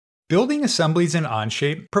Building assemblies in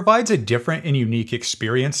Onshape provides a different and unique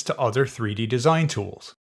experience to other 3D design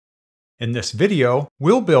tools. In this video,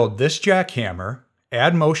 we'll build this jackhammer,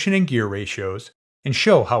 add motion and gear ratios, and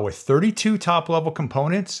show how with 32 top-level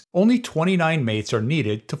components, only 29 mates are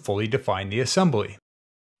needed to fully define the assembly.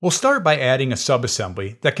 We'll start by adding a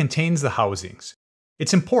subassembly that contains the housings.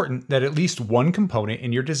 It's important that at least one component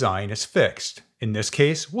in your design is fixed. In this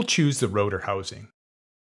case, we'll choose the rotor housing.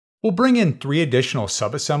 We'll bring in 3 additional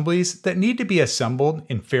subassemblies that need to be assembled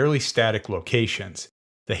in fairly static locations: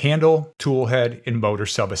 the handle, tool head, and motor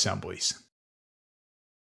subassemblies.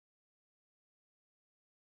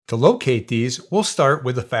 To locate these, we'll start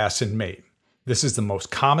with a fastened mate. This is the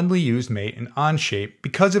most commonly used mate in Onshape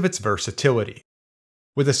because of its versatility.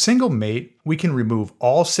 With a single mate, we can remove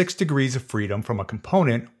all 6 degrees of freedom from a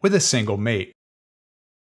component with a single mate.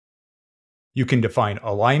 You can define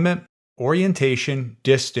alignment, orientation,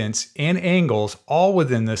 distance, and angles all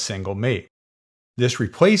within this single mate. This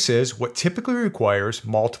replaces what typically requires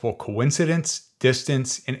multiple coincidence,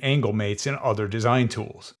 distance, and angle mates in other design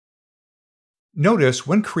tools. Notice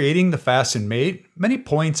when creating the fastened mate, many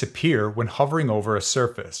points appear when hovering over a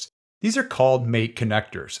surface. These are called mate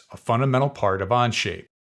connectors, a fundamental part of Onshape.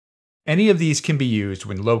 Any of these can be used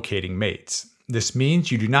when locating mates. This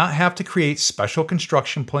means you do not have to create special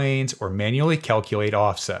construction planes or manually calculate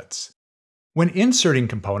offsets. When inserting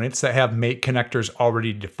components that have mate connectors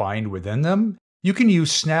already defined within them, you can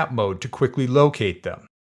use snap mode to quickly locate them.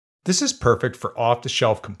 This is perfect for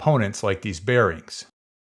off-the-shelf components like these bearings.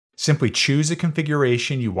 Simply choose the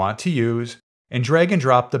configuration you want to use and drag and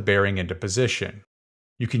drop the bearing into position.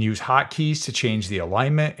 You can use hotkeys to change the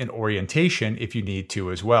alignment and orientation if you need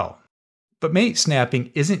to as well. But mate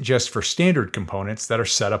snapping isn't just for standard components that are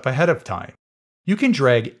set up ahead of time. You can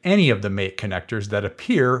drag any of the mate connectors that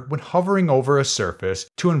appear when hovering over a surface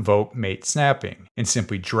to invoke mate snapping, and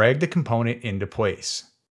simply drag the component into place.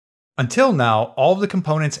 Until now, all of the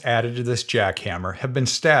components added to this jackhammer have been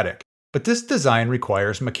static, but this design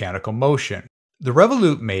requires mechanical motion. The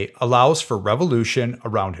revolute mate allows for revolution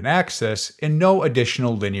around an axis and no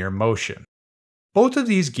additional linear motion. Both of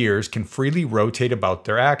these gears can freely rotate about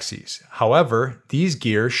their axes. However, these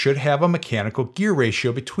gears should have a mechanical gear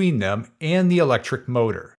ratio between them and the electric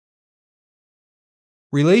motor.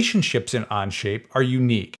 Relationships in Onshape are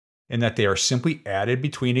unique in that they are simply added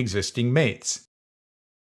between existing mates.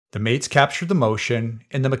 The mates capture the motion,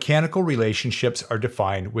 and the mechanical relationships are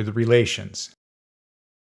defined with relations.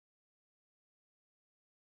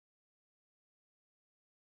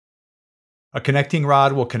 A connecting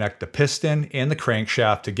rod will connect the piston and the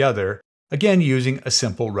crankshaft together, again using a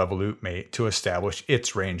simple revolute mate to establish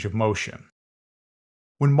its range of motion.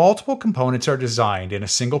 When multiple components are designed in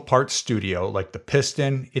a single part studio like the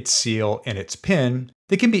piston, its seal, and its pin,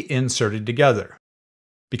 they can be inserted together.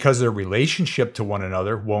 Because their relationship to one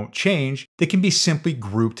another won't change, they can be simply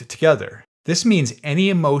grouped together. This means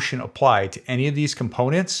any motion applied to any of these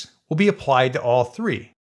components will be applied to all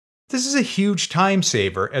 3. This is a huge time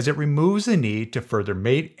saver as it removes the need to further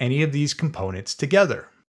mate any of these components together.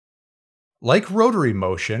 Like rotary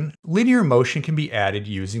motion, linear motion can be added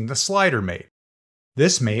using the slider mate.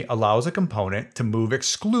 This mate allows a component to move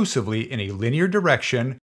exclusively in a linear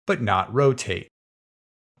direction but not rotate.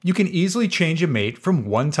 You can easily change a mate from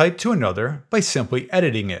one type to another by simply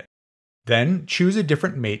editing it. Then choose a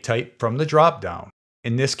different mate type from the drop-down.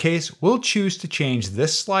 In this case, we'll choose to change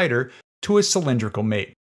this slider to a cylindrical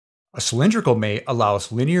mate. A cylindrical mate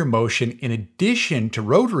allows linear motion in addition to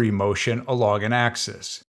rotary motion along an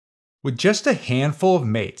axis. With just a handful of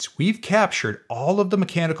mates, we've captured all of the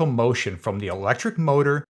mechanical motion from the electric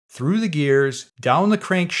motor, through the gears, down the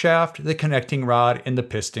crankshaft, the connecting rod, and the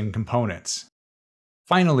piston components.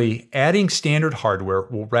 Finally, adding standard hardware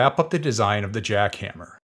will wrap up the design of the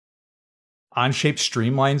jackhammer. Onshape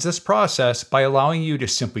streamlines this process by allowing you to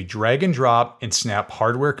simply drag and drop and snap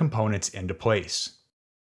hardware components into place.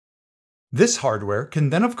 This hardware can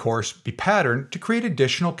then of course be patterned to create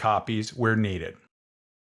additional copies where needed.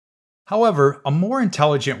 However, a more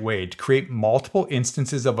intelligent way to create multiple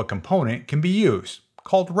instances of a component can be used,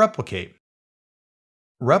 called replicate.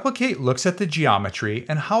 Replicate looks at the geometry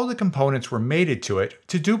and how the components were mated to it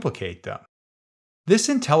to duplicate them. This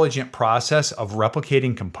intelligent process of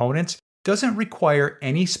replicating components doesn't require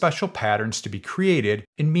any special patterns to be created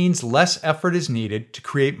and means less effort is needed to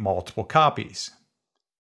create multiple copies.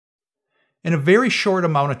 In a very short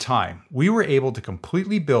amount of time, we were able to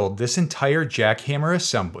completely build this entire jackhammer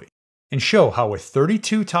assembly and show how with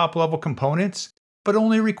 32 top-level components, but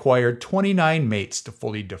only required 29 mates to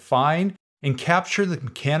fully define and capture the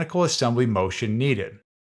mechanical assembly motion needed.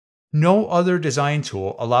 No other design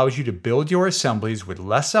tool allows you to build your assemblies with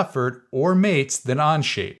less effort or mates than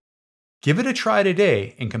Onshape. Give it a try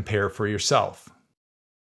today and compare for yourself.